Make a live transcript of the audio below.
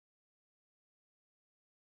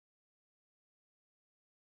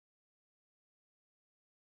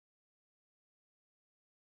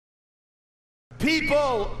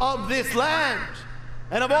people of this land,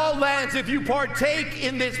 and of all lands, if you partake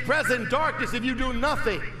in this present darkness, if you do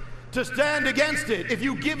nothing to stand against it, if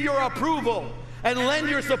you give your approval and lend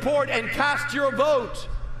your support and cast your vote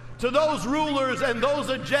to those rulers and those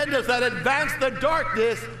agendas that advance the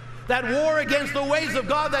darkness, that war against the ways of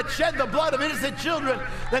God, that shed the blood of innocent children,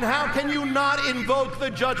 then how can you not invoke the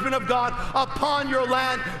judgment of God upon your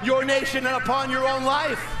land, your nation, and upon your own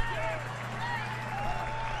life?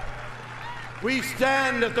 We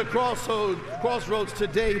stand at the crossroads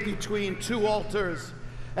today between two altars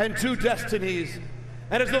and two destinies.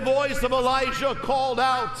 And as the voice of Elijah called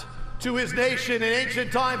out to his nation in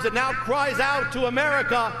ancient times and now cries out to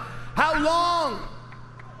America, how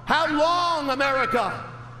long, America,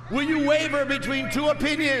 will you waver between two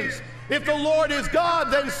opinions? If the Lord is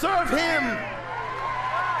God, then serve him.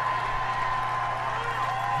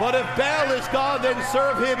 But if Baal is God, then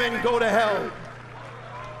serve him and go to hell.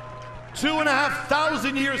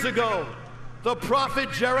 2,500 years ago, the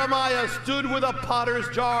prophet Jeremiah stood with a potter's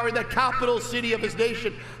jar in the capital city of his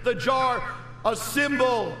nation. The jar, a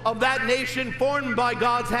symbol of that nation formed by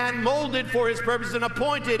God's hand, molded for his purpose and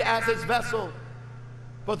appointed as his vessel.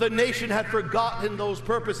 But the nation had forgotten those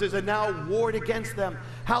purposes and now warred against them.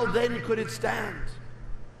 How then could it stand?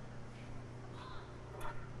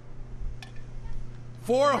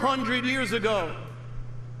 400 years ago,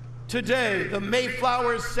 today, the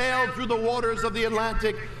Mayflowers sailed through the waters of the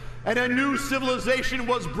Atlantic, and a new civilization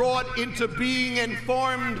was brought into being and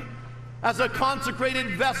formed as a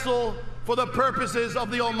consecrated vessel for the purposes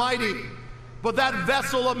of the Almighty. But that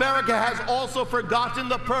vessel, America, has also forgotten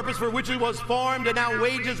the purpose for which it was formed and now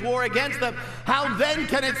wages war against them. How then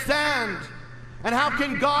can it stand? And how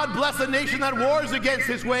can God bless a nation that wars against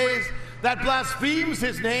his ways, that blasphemes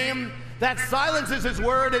his name, that silences his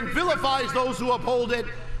word and vilifies those who uphold it,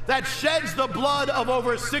 that sheds the blood of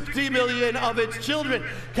over 60 million of its children?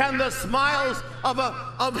 Can the smiles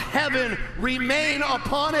of heaven remain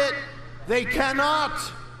upon it? They cannot.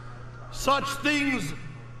 Such things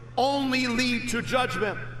only lead to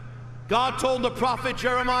judgment. God told the prophet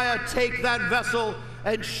Jeremiah, take that vessel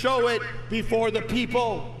and show it before the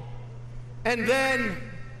people. And then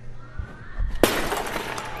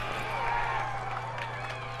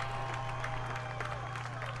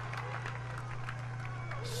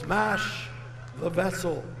smash the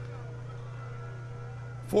vessel.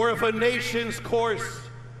 For if a nation's course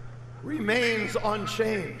remains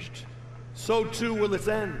unchanged, so too will its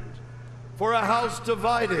end. For a house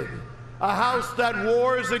divided, a house that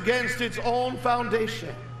wars against its own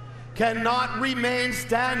foundation, cannot remain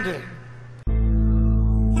standing.